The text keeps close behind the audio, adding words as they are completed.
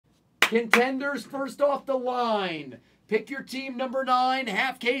Contenders first off the line. Pick your team number 9,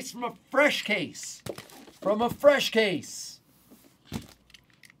 half case from a fresh case. From a fresh case.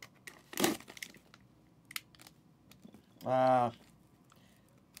 Back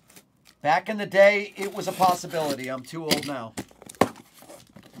in the day, it was a possibility. I'm too old now.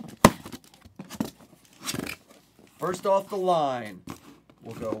 First off the line,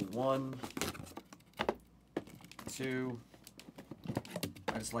 we'll go 1, 2.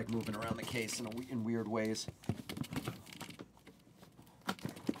 I just like moving around the case in weird ways.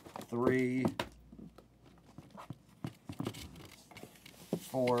 3,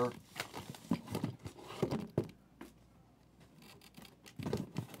 4.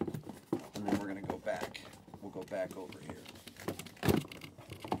 And then we're going to go back. We'll go back over here.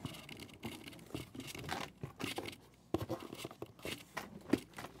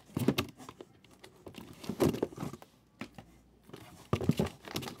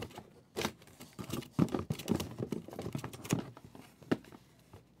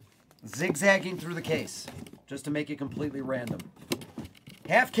 Zigzagging through the case, just to make it completely random.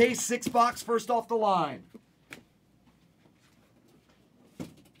 Half case, 6 box, first off the line.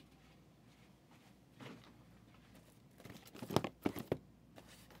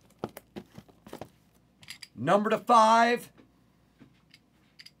 Number to 5.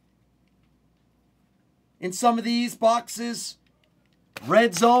 In some of these boxes,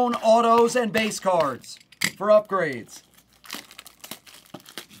 red zone, autos, and base cards for upgrades.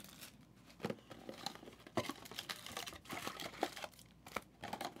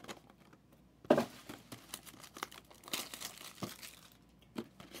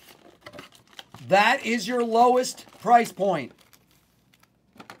 That is your lowest price point.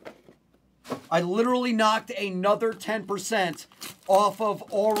 I literally knocked another 10% off of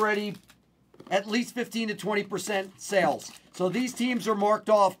already at least 15 to 20% sales. So these teams are marked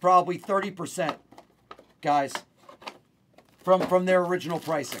off probably 30%, guys, from their original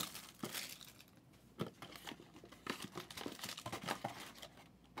pricing.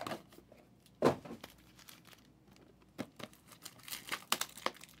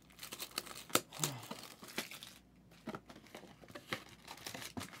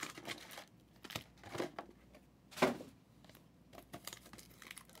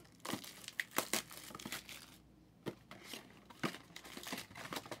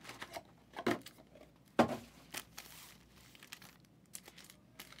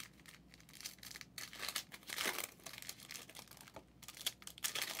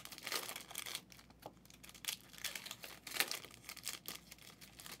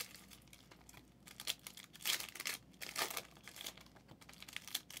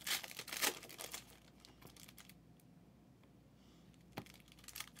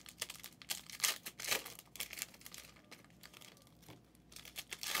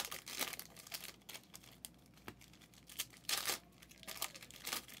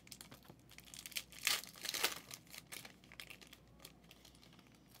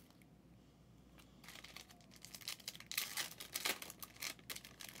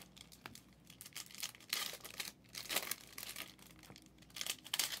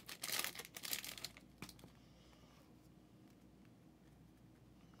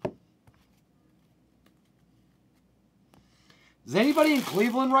 Is anybody in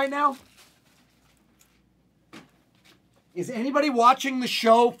Cleveland right now? Is anybody watching the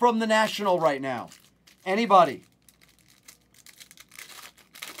show from the National right now? Anybody?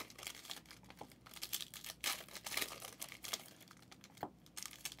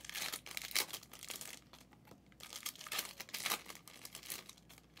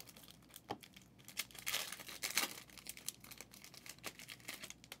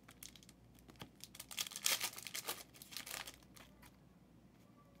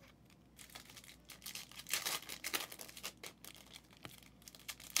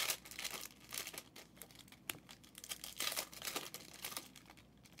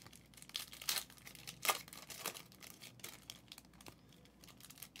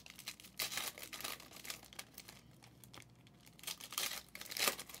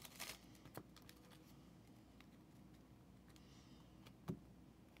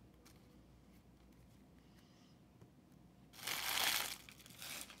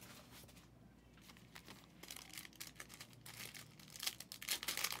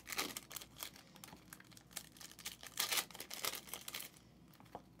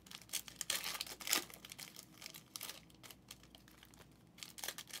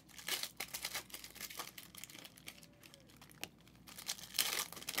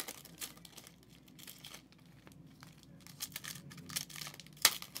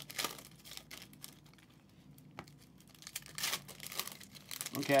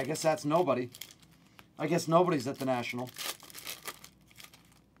 Okay, I guess that's nobody. I guess nobody's at the National.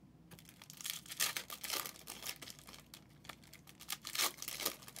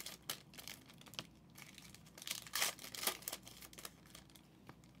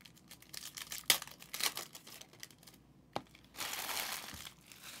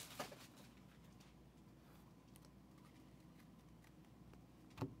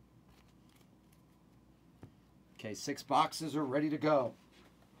 Okay, 6 boxes are ready to go.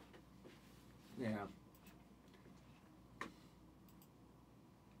 Yeah.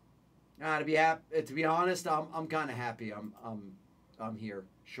 To be honest, I'm kind of happy. I'm here,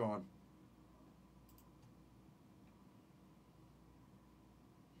 Sean.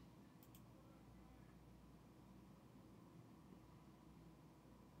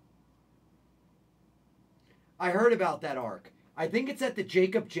 I heard about that arc. I think it's at the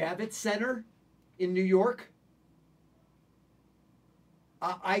Jacob Javits Center in New York.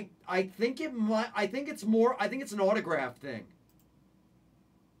 I think it might. I think it's more. I think it's an autograph thing.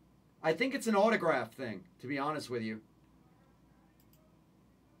 I think it's an autograph thing, to be honest with you.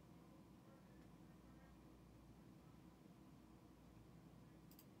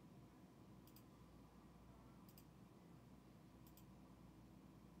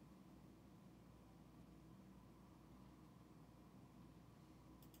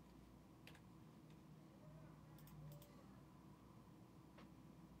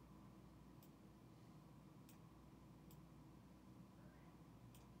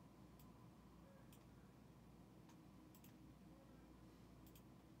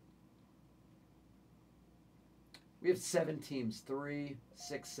 We have 7 teams. 3,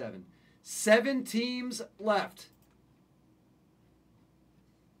 6, 7. 7 teams left.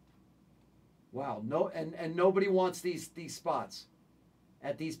 Wow. No, and nobody wants these spots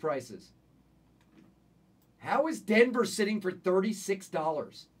at these prices. How is Denver sitting for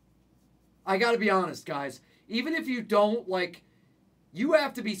 $36? I got to be honest, guys. Even if you don't, like, you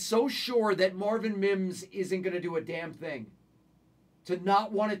have to be so sure that Marvin Mims isn't going to do a damn thing to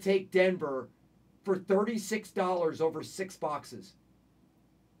not want to take Denver for $36 over 6 boxes.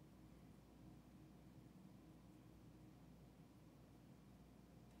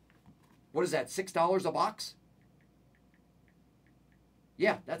 What is that, $6 a box?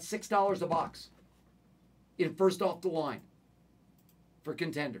 Yeah, that's $6 a box in first off the line for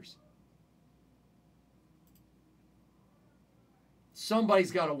Contenders. Somebody's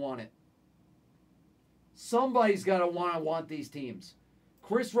got to want it. Somebody's got to want these teams.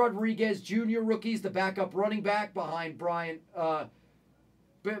 Chris Rodriguez Jr. rookies, the backup running back behind behind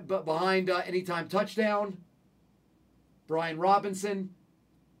Anytime Touchdown. Brian Robinson.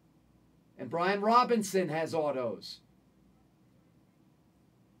 And Brian Robinson has autos.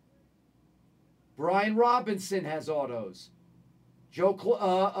 Brian Robinson has autos.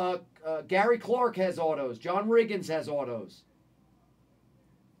 Gary Clark has autos. John Riggins has autos.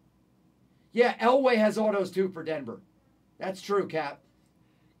 Yeah, Elway has autos too for Denver. That's true, Cap.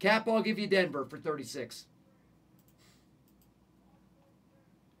 Cap, I'll give you Denver for 36.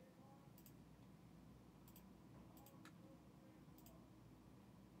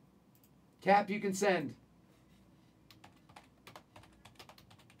 Cap, you can send.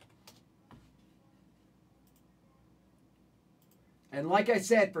 And like I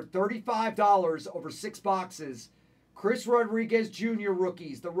said, for $35 over 6 boxes, Chris Rodriguez Jr.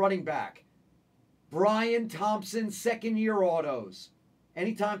 rookies, the running back. Brian Thompson, second-year autos.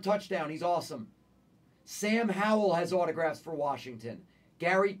 Anytime Touchdown, he's awesome. Sam Howell has autographs for Washington.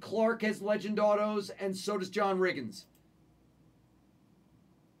 Gary Clark has legend autos, and so does John Riggins.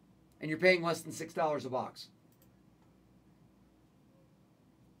 And you're paying less than $6 a box.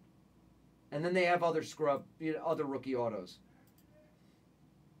 And then they have other other rookie autos.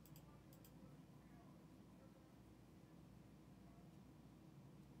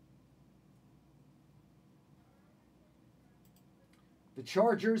 The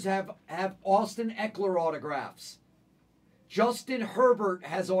Chargers have Austin Eckler autographs. Justin Herbert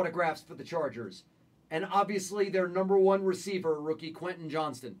has autographs for the Chargers. And obviously their number 1 receiver, rookie Quentin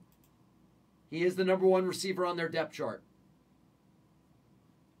Johnston. He is the number 1 receiver on their depth chart.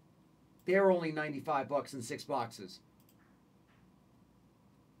 They're only $95 in 6 boxes.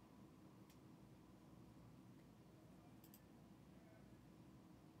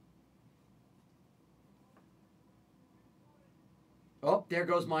 Oh, there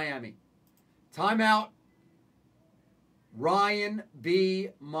goes Miami. Timeout. Ryan B,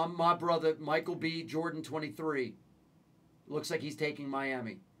 my brother, Michael B, Jordan 23. Looks like he's taking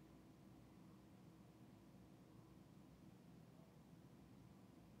Miami.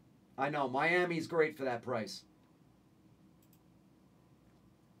 I know, Miami's great for that price.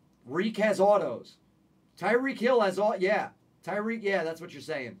 Reek has autos. Tyreek Hill has all. Yeah. Tyreek, yeah, that's what you're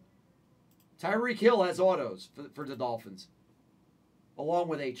saying. Tyreek Hill has autos for the Dolphins. Along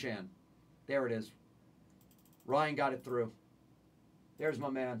with Achan. There it is. Ryan got it through. There's my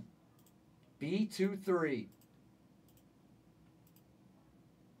man. B23.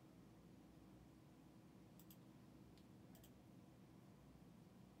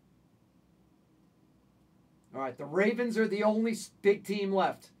 All right, the Ravens are the only big team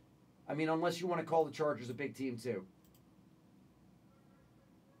left. I mean, unless you want to call the Chargers a big team too.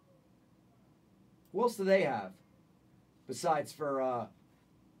 Who else do they have? Besides for,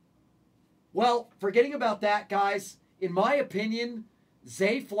 well, forgetting about that, guys, in my opinion,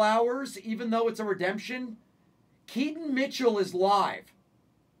 Zay Flowers, even though it's a redemption, Keaton Mitchell is live,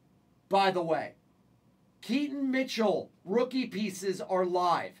 by the way. Keaton Mitchell, rookie pieces are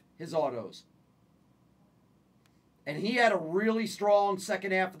live, his autos. And he had a really strong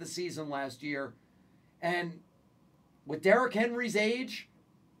second half of the season last year. And with Derrick Henry's age,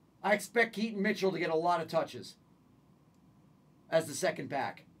 I expect Keaton Mitchell to get a lot of touches as the second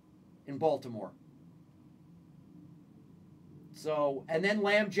back in Baltimore. So, and then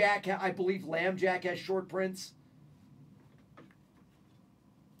Lamb Jack, I believe Lamb Jack has short prints.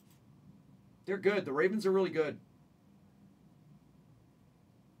 They're good. The Ravens are really good.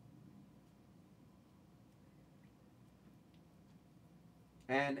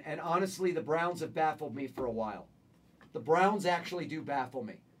 And honestly, the Browns have baffled me for a while. The Browns actually do baffle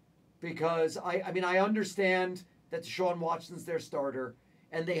me. Because, I mean, I understand that Deshaun Watson's their starter,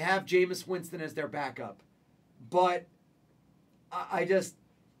 and they have Jameis Winston as their backup. But I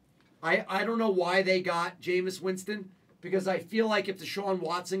don't know why they got Jameis Winston, because I feel like if Deshaun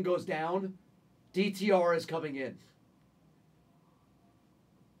Watson goes down, DTR is coming in.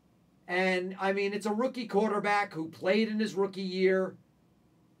 And, I mean, it's a rookie quarterback who played in his rookie year.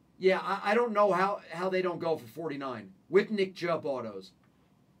 Yeah, I don't know how they don't go for 49 with Nick Chubb autos.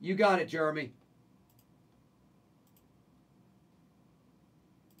 You got it, Jeremy.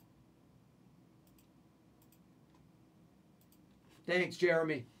 Thanks,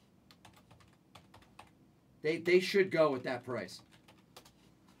 Jeremy. They should go at that price.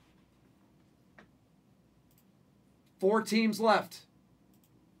 4 teams left.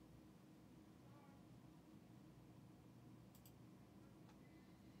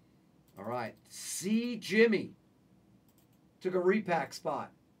 All right. C. Jimmy took a repack spot.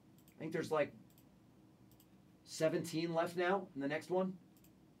 I think there's like 17 left now in the next one.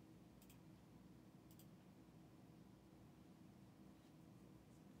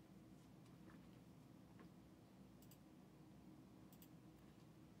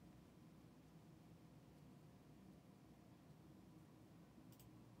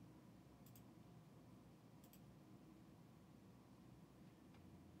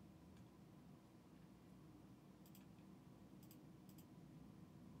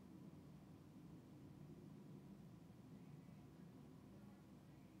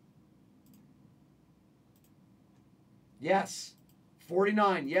 Yes.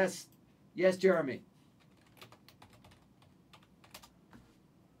 49. Yes. Yes, Jeremy.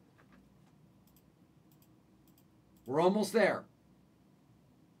 We're almost there.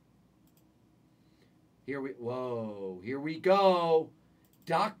 Here we go.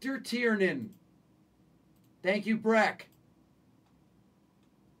 Dr. Tiernan. Thank you, Breck.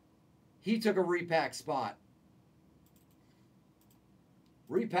 He took a repack spot.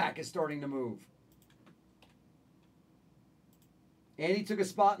 Repack is starting to move. And he took a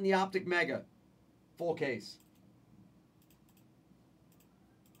spot in the Optic Mega. Full case.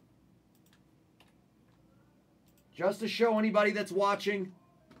 Just to show anybody that's watching,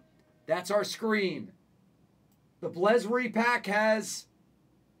 that's our screen. The Blez repack has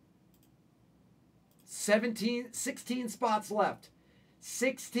 16 spots left.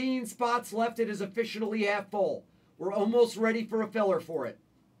 16 spots left. It is officially half full. We're almost ready for a filler for it.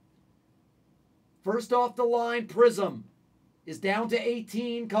 First off the line, Prism is down to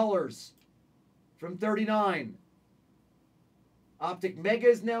 18 colors from 39. Optic Mega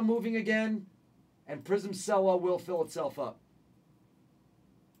is now moving again, and Prism Cello will fill itself up.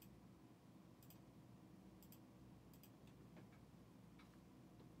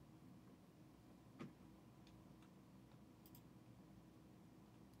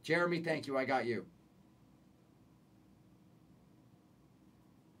 Jeremy, thank you. I got you.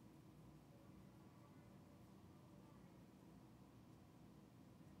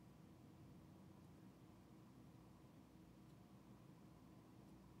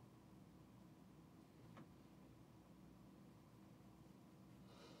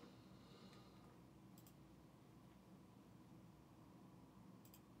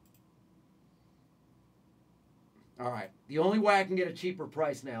 All right. The only way I can get a cheaper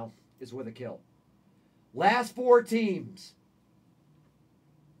price now is with a kill. Last 4 teams.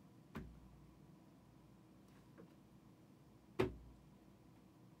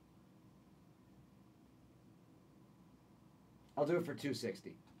 I'll do it for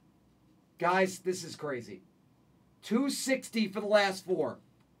 $260. Guys, this is crazy. $260 for the last 4.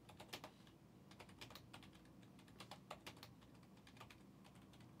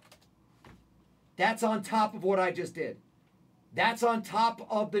 That's on top of what I just did. That's on top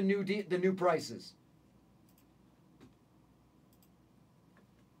of the new prices.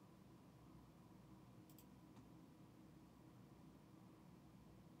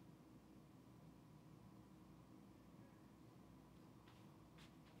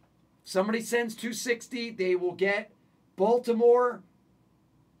 Somebody sends $260, they will get Baltimore,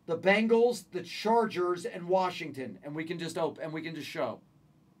 the Bengals, the Chargers, and Washington, and we can just open and we can just show.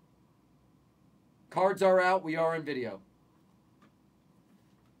 Cards are out. We are in video.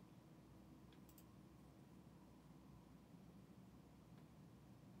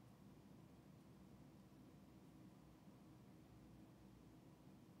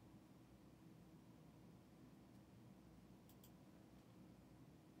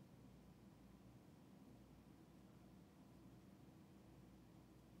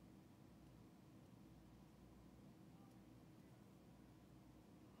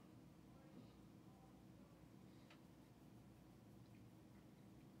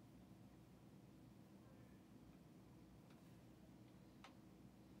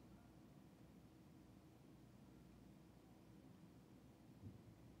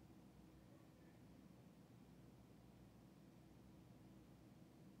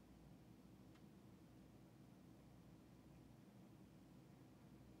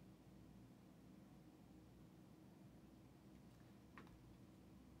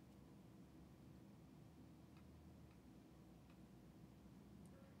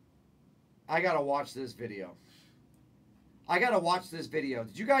 I gotta watch this video. I gotta watch this video.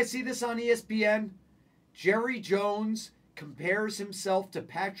 Did you guys see this on ESPN? Jerry Jones compares himself to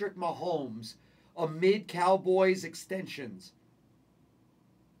Patrick Mahomes amid Cowboys extensions.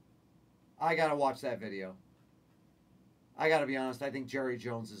 I gotta watch that video. I gotta be honest, I think Jerry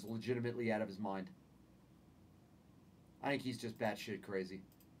Jones is legitimately out of his mind. I think he's just batshit crazy.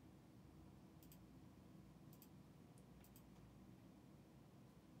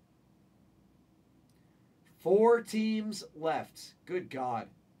 Four teams left. Good God.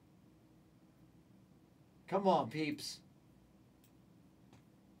 Come on, peeps.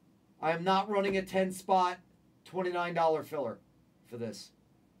 I am not running a 10-spot, $29 filler for this.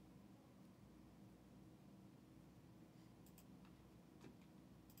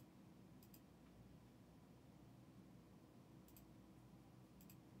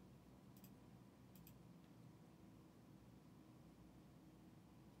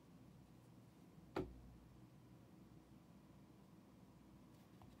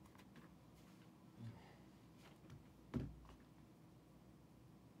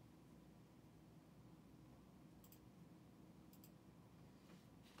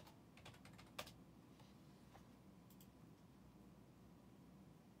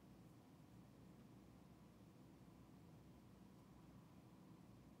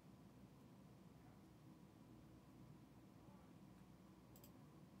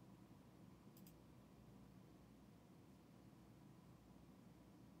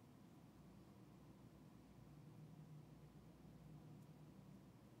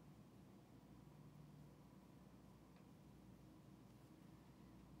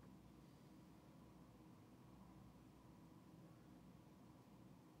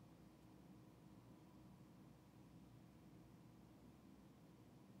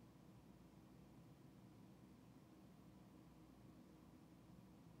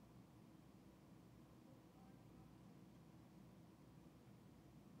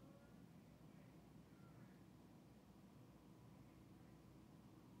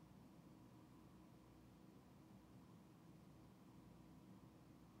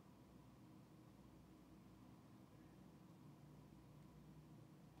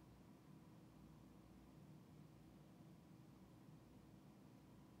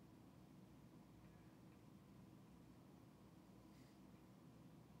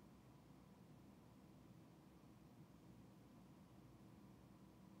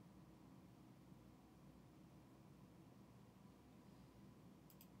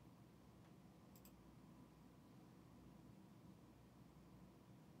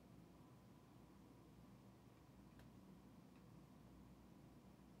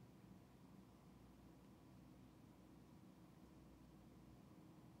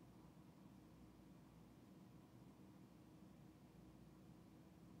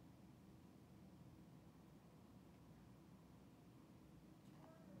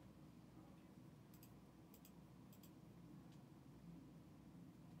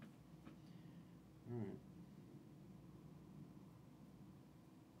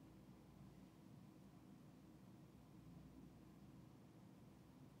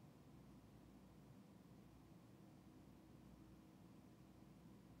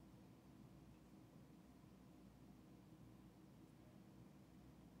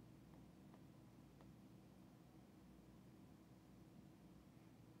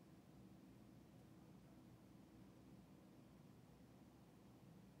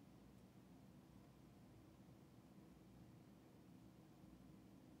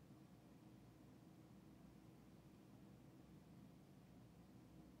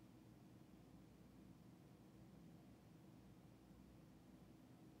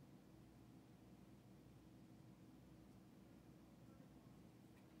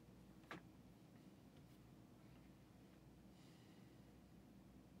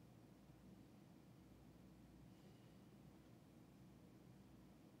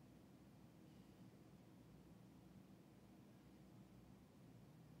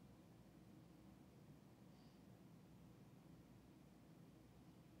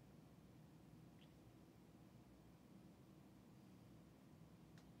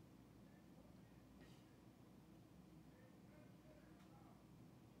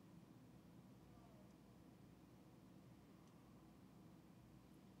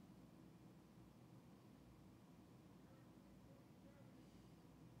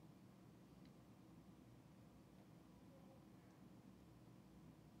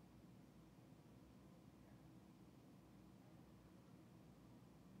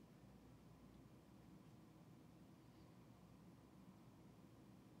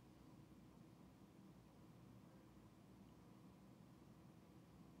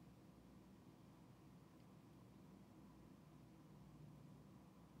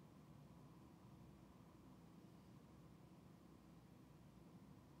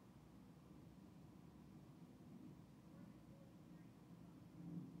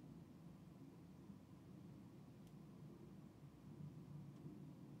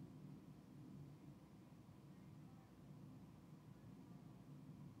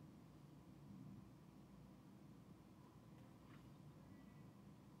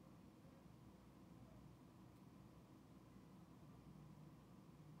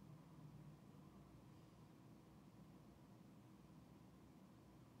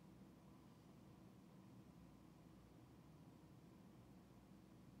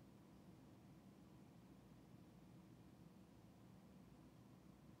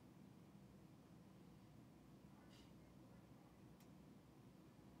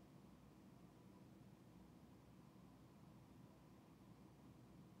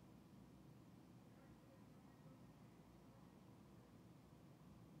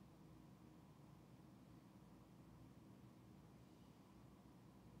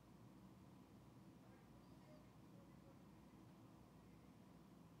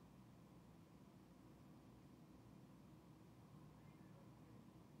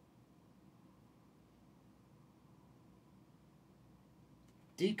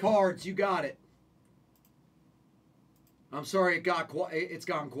 D Cards, you got it. I'm sorry it's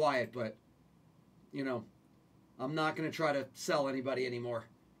gone quiet, but you know, I'm not going to try to sell anybody anymore.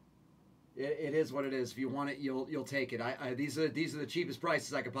 It is what it is. If you want it, you'll take it. These are the cheapest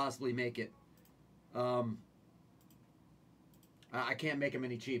prices I could possibly make it. I can't make them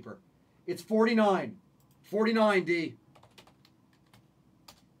any cheaper. It's 49. 49, D.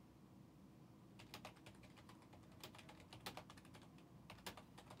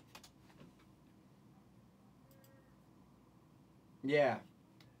 Yeah.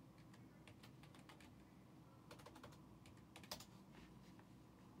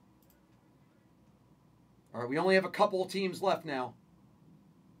 All right, we only have a couple of teams left now.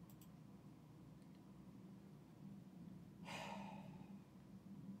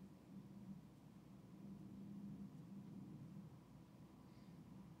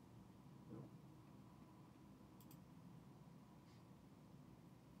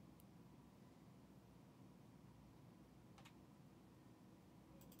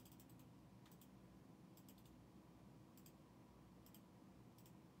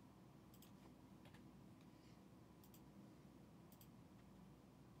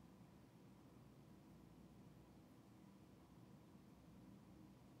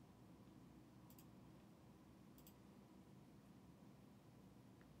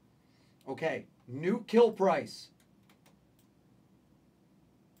 Okay, new kill price.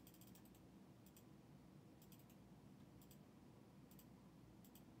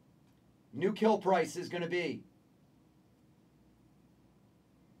 New kill price is going to be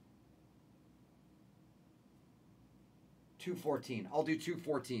 $214. I'll do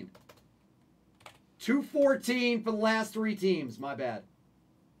 $214. $214 for the last three teams. My bad.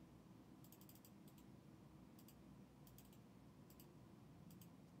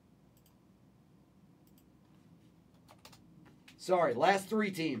 Sorry, last three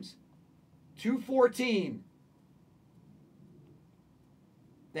teams. $214.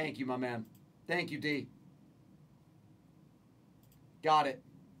 Thank you, my man. Thank you, D. Got it.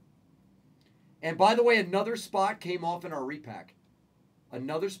 And by the way, another spot came off in our repack.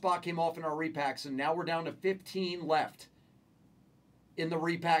 Another spot came off in our repack, so now we're down to 15 left in the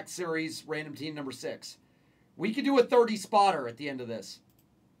repack series, random team number 6. We could do a 30 spotter at the end of this.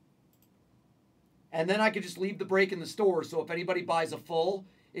 And then I could just leave the break in the store, so if anybody buys a full,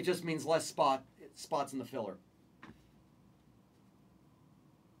 it just means less spots in the filler.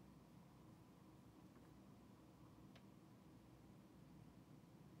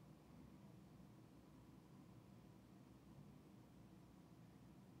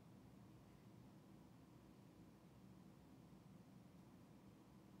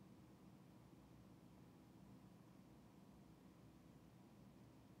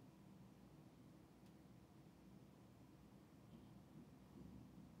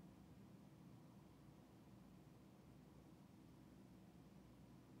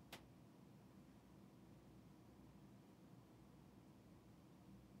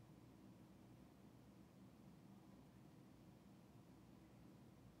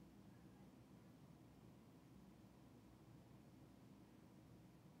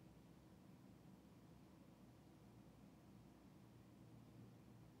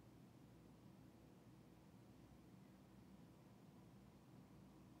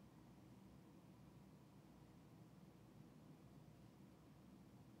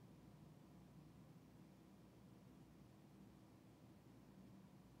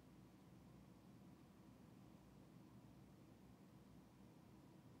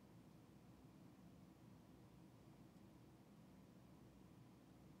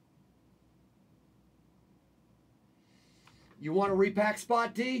 You want a repack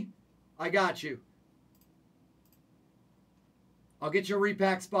spot, D? I got you. I'll get you a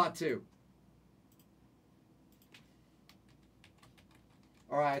repack spot, too.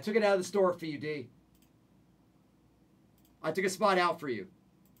 All right, I took it out of the store for you, D. I took a spot out for you.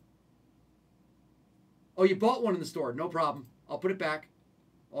 Oh, you bought one in the store. No problem. I'll put it back.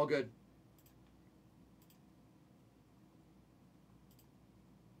 All good.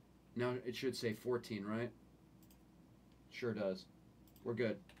 Now it should say 14, right? Sure does. We're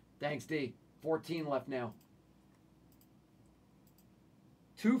good. Thanks, D. 14 left now.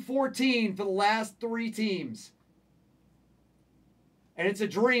 214 for the last three teams. And it's a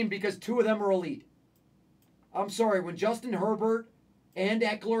dream because two of them are elite. I'm sorry, when Justin Herbert and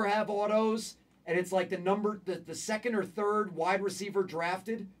Eckler have autos, and it's like the second or third wide receiver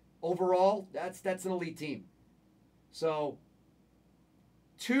drafted overall, that's an elite team. So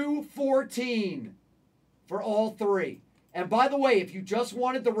 214 for all three. And by the way, if you just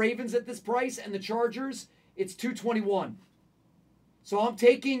wanted the Ravens at this price and the Chargers, it's $221. So I'm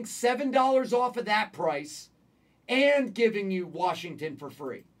taking $7 off of that price and giving you Washington for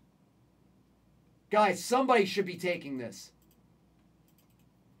free. Guys, somebody should be taking this.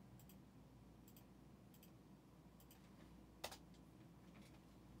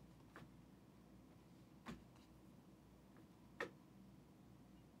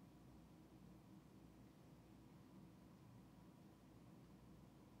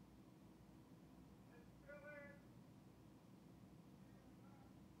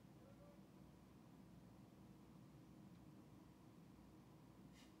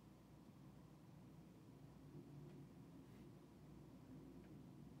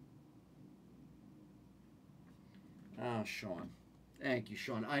 Oh, Sean. Thank you,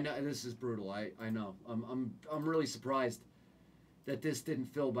 Sean. I know this is brutal. I know. I'm really surprised that this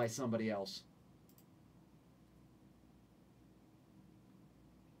didn't fill by somebody else.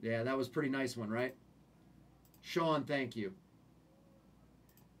 Yeah, that was a pretty nice one, right? Sean, thank you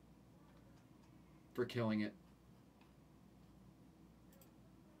for killing it.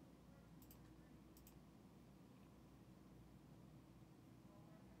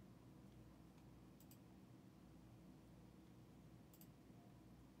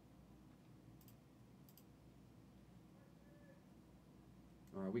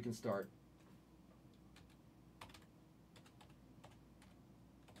 All right, we can start.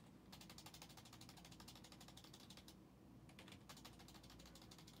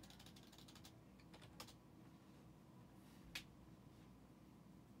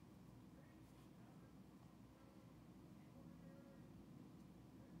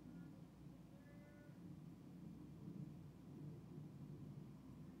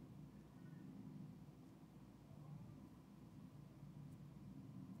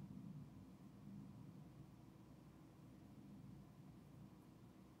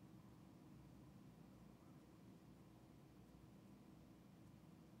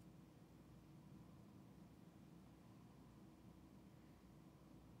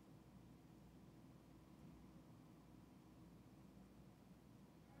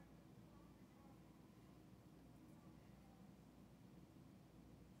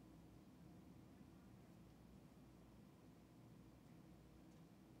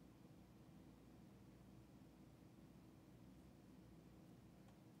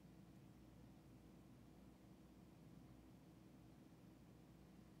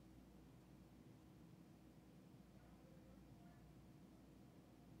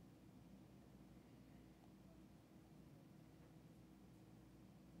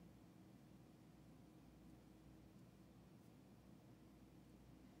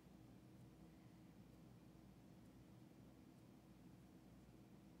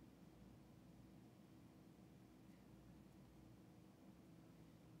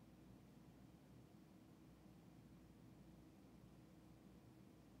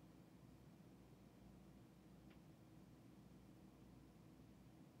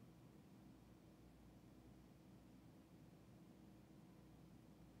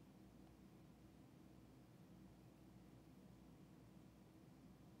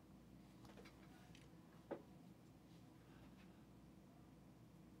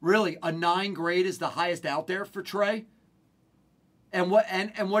 Really, a 9 grade is the highest out there for Trey? And what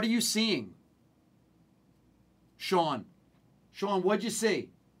are you seeing? Sean. Sean, what'd you see?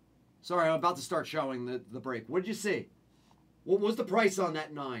 Sorry, I'm about to start showing the break. What'd you see? What was the price on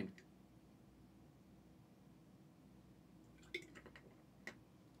that 9?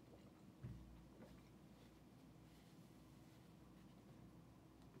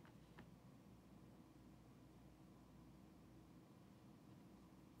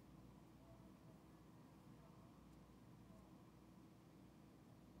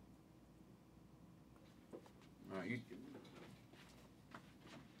 All right,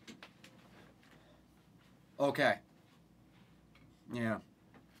 okay. Yeah.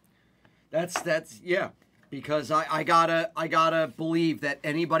 That's yeah. Because I gotta believe that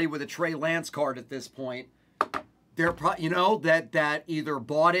anybody with a Trey Lance card at this point, they're that either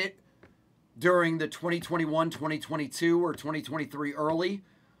bought it during the 2021, 2022, or 2023 early,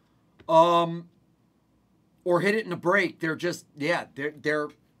 or hit it in a break. They're just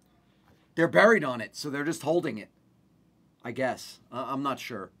they're buried on it, so they're just holding it. I guess I'm not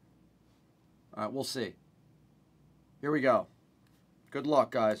sure. All right, we'll see. Here we go. Good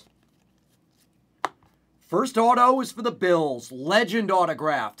luck, guys. First auto is for the Bills. Legend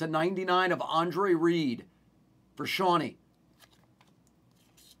autograph to 99 of Andre Reed for Shawnee.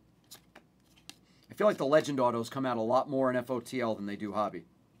 I feel like the Legend autos come out a lot more in FOTL than they do Hobby.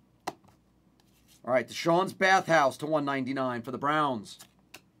 All right, Deshaun's Bathhouse to 199 for the Browns.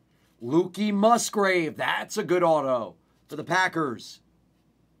 Lukey Musgrave, that's a good auto for the Packers.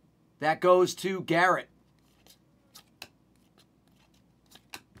 That goes to Garrett.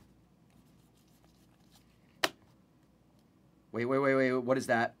 Wait. What is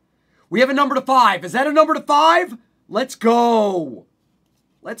that? We have a number to 5. Is that a number to 5? Let's go.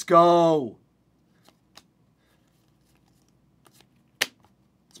 Let's go.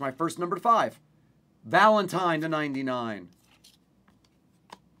 It's my first number to 5. Valentine to 99.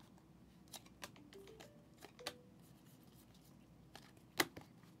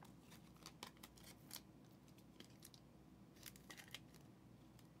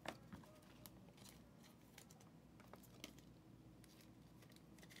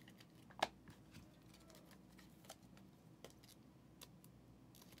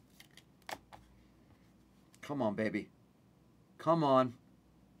 Come on, baby. Come on.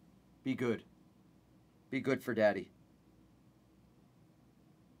 Be good. Be good for Daddy.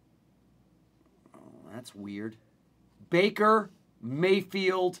 Oh, that's weird. Baker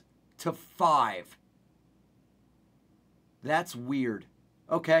Mayfield to 5. That's weird.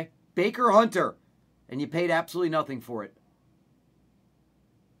 Okay. Baker Hunter. And you paid absolutely nothing for it.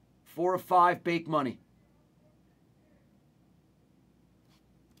 4 of 5 bake money.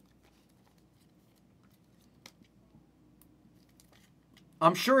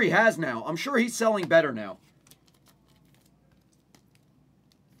 I'm sure he has now. I'm sure he's selling better now.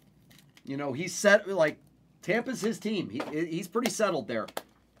 You know, he's set, like, Tampa's his team. He's pretty settled there.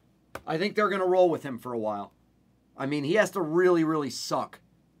 I think they're going to roll with him for a while. I mean, he has to really, really suck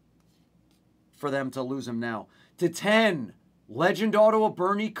for them to lose him now. To 10, Legend Auto of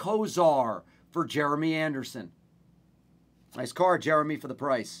Bernie Kosar for Jeremy Anderson. Nice card, Jeremy, for the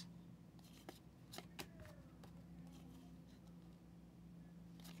price.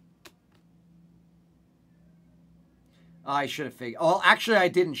 I should have figured. Oh, actually, I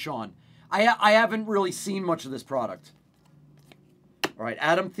didn't, Sean. I haven't really seen much of this product. All right,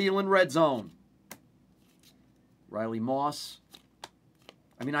 Adam Thielen, red zone. Riley Moss.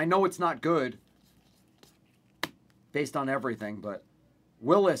 I mean, I know it's not good based on everything, but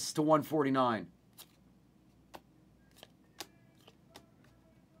Willis to 149.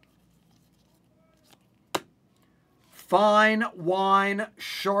 Fine Wine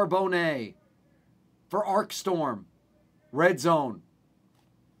Charbonnet for Arkstorm. Red zone.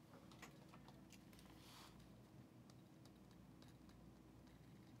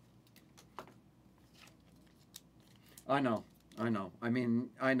 I know. I mean,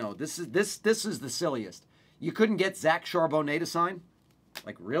 I know. This is the silliest. You couldn't get Zach Charbonnet to sign?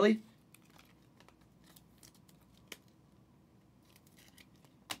 Like, really?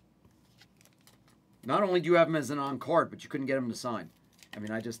 Not only do you have him as an on-card, but you couldn't get him to sign. I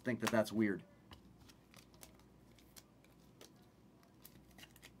mean, I just think that that's weird.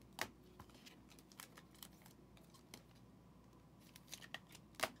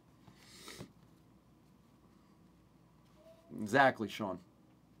 Exactly, Sean.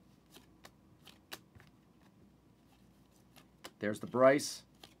 There's the Bryce.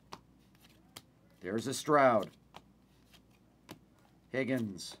 There's a Stroud.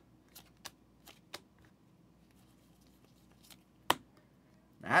 Higgins.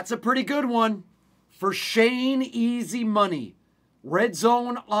 That's a pretty good one for Shane Easy Money. Red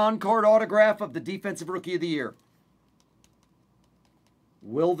zone on-card autograph of the Defensive Rookie of the Year.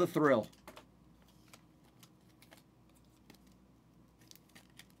 Will the Thrill.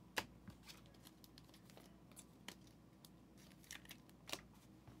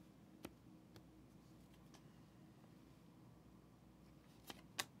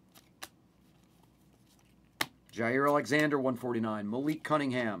 Jair Alexander, 149. Malik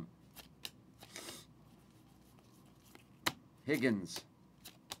Cunningham. Higgins.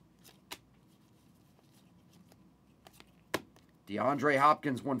 DeAndre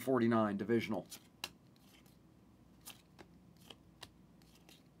Hopkins, 149. Divisional.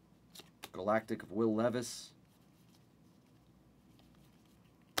 Galactic of Will Levis.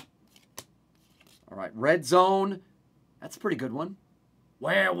 All right, Red Zone. That's a pretty good one.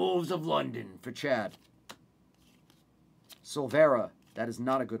 Werewolves of London for Chad. Silvera, that is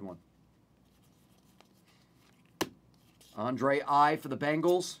not a good one. Andre I for the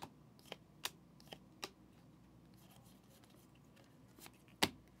Bengals.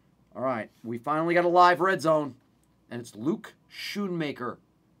 All right, we finally got a live red zone, and it's Luke Schoonmaker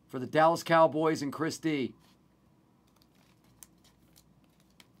for the Dallas Cowboys and Chris D.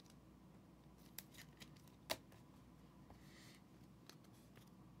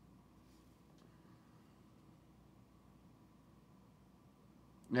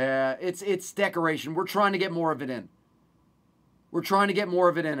 Yeah, it's decoration. We're trying to get more of it in. We're trying to get more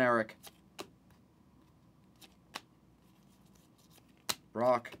of it in, Eric.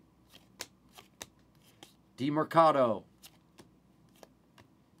 Brock. DeMarcado.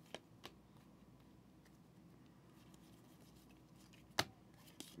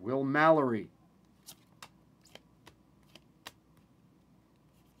 Will Mallory.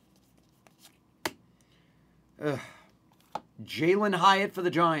 Jalen Hyatt for the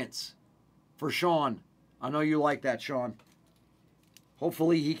Giants. For Sean. I know you like that, Sean.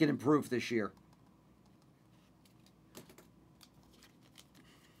 Hopefully he can improve this year.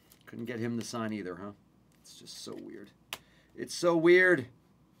 Couldn't get him to sign either, huh? It's just so weird. It's so weird.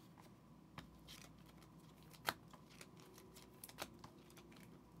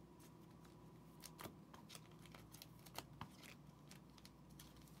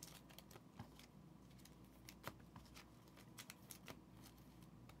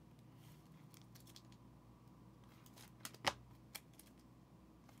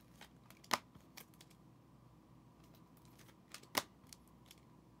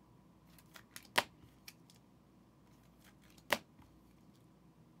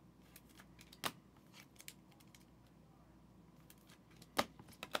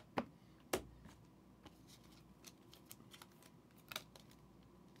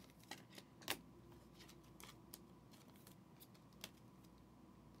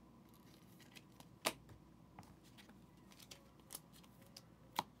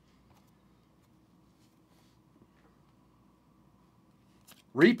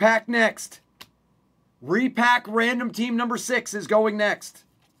 Repack next. Repack random team number 6 is going next.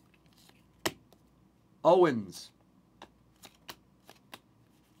 Owens.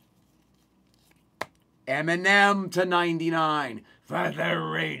 Eminem to 99 for the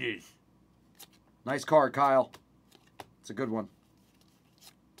Raiders. Nice card, Kyle. It's a good one.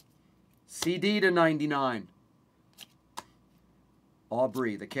 CD to 99.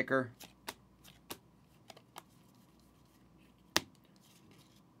 Aubrey, the kicker.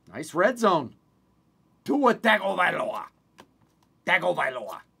 Nice red zone. Tua Tagovailoa.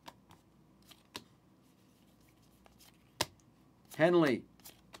 Tagovailoa. Henley.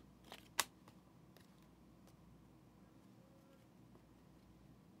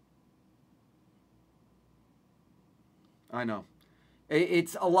 I know.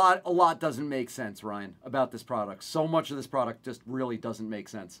 It's a lot doesn't make sense, Ryan, about this product. So much of this product just really doesn't make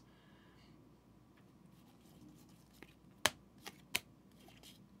sense.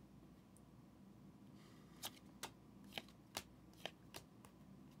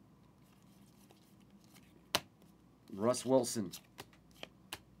 Russ Wilson.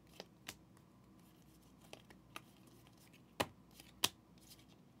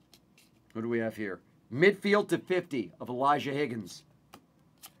 Who do we have here? Midfield to 50 of Elijah Higgins.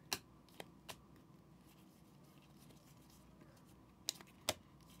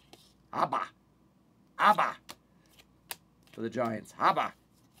 Abba. Abba. For the Giants. Abba.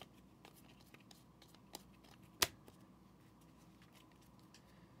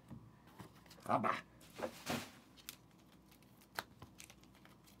 Abba.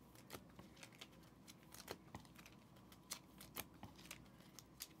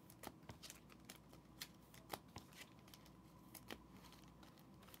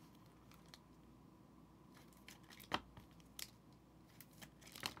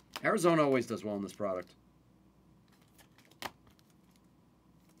 Arizona always does well in this product.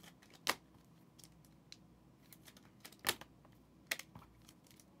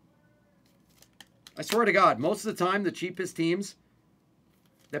 I swear to God, most of the time, the cheapest teams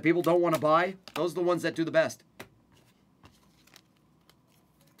that people don't want to buy, those are the ones that do the best.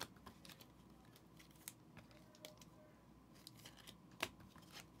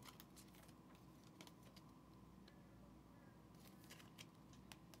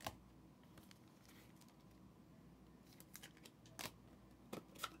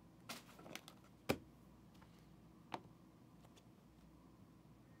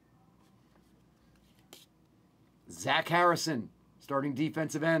 Zach Harrison, starting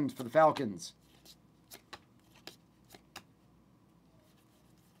defensive end for the Falcons.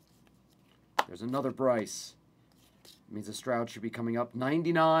 There's another Bryce. It means a Stroud should be coming up.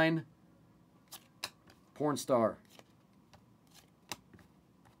 99. Porn star.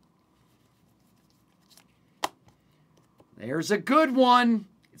 There's a good one.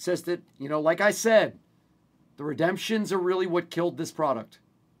 It says that, you know, like I said, the redemptions are really what killed this product.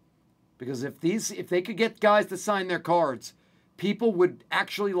 Because if they could get guys to sign their cards, people would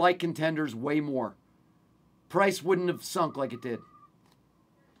actually like Contenders way more. Price wouldn't have sunk like it did.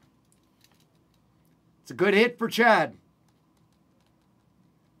 It's a good hit for Chad.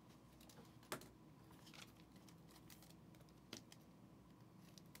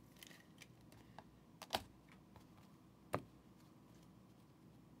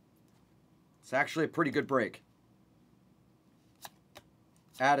 It's actually a pretty good break.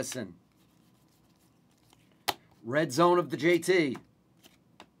 Addison. Red zone of the JT.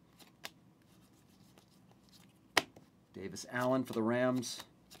 Davis Allen for the Rams.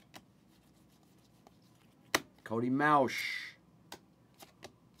 Cody Mausch.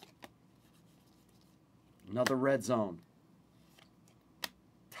 Another red zone.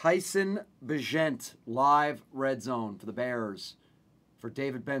 Tyson Bagent, live red zone for the Bears for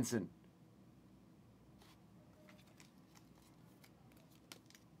David Benson.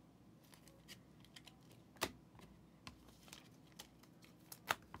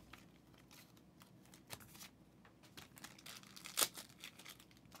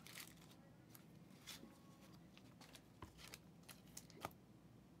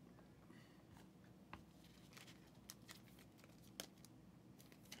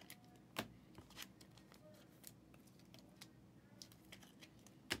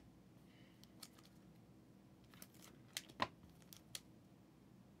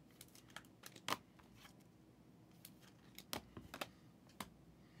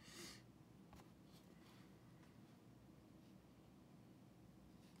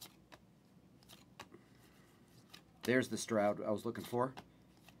 There's the Stroud I was looking for.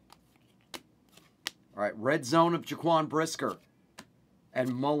 All right, red zone of Jaquan Brisker.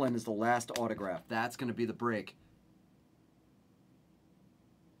 And Mullen is the last autograph. That's going to be the break.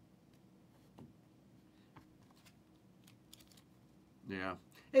 Yeah.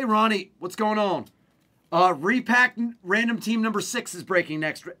 Hey, Ronnie, what's going on? Repack random team number 6 is breaking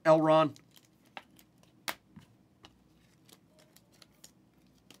next, L. Ron.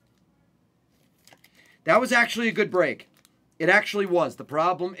 That was actually a good break. It actually was. The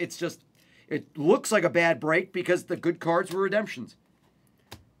problem, it's just, it looks like a bad break because the good cards were redemptions.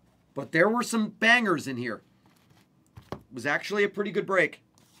 But there were some bangers in here. It was actually a pretty good break.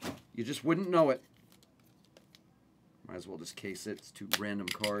 You just wouldn't know it. Might as well just case it. It's 2 random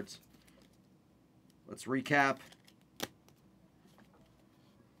cards. Let's recap.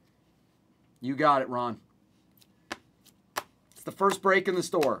 You got it, Ron. It's the first break in the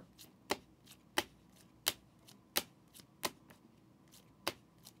store.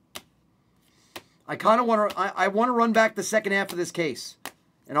 I kind of want to. I want to run back the second half of this case,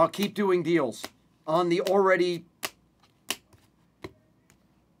 and I'll keep doing deals on the already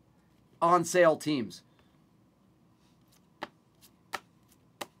on sale teams.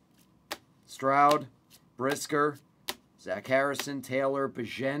 Stroud, Brisker, Zach Harrison, Taylor,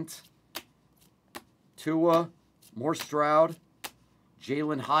 Bagent, Tua, more Stroud,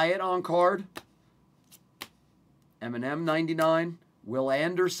 Jalen Hyatt on card, Eminem 99, Will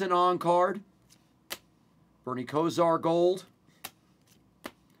Anderson on card. Bernie Kosar gold.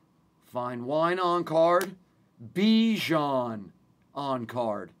 Fine Wine on card. Bijan on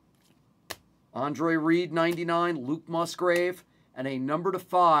card. Andre Reed 99, Luke Musgrave, and a number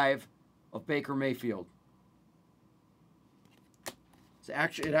 /5 of Baker Mayfield.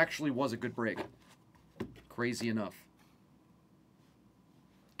 It actually was a good break. Crazy enough.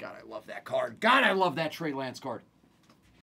 God, I love that card. God, I love that Trey Lance card.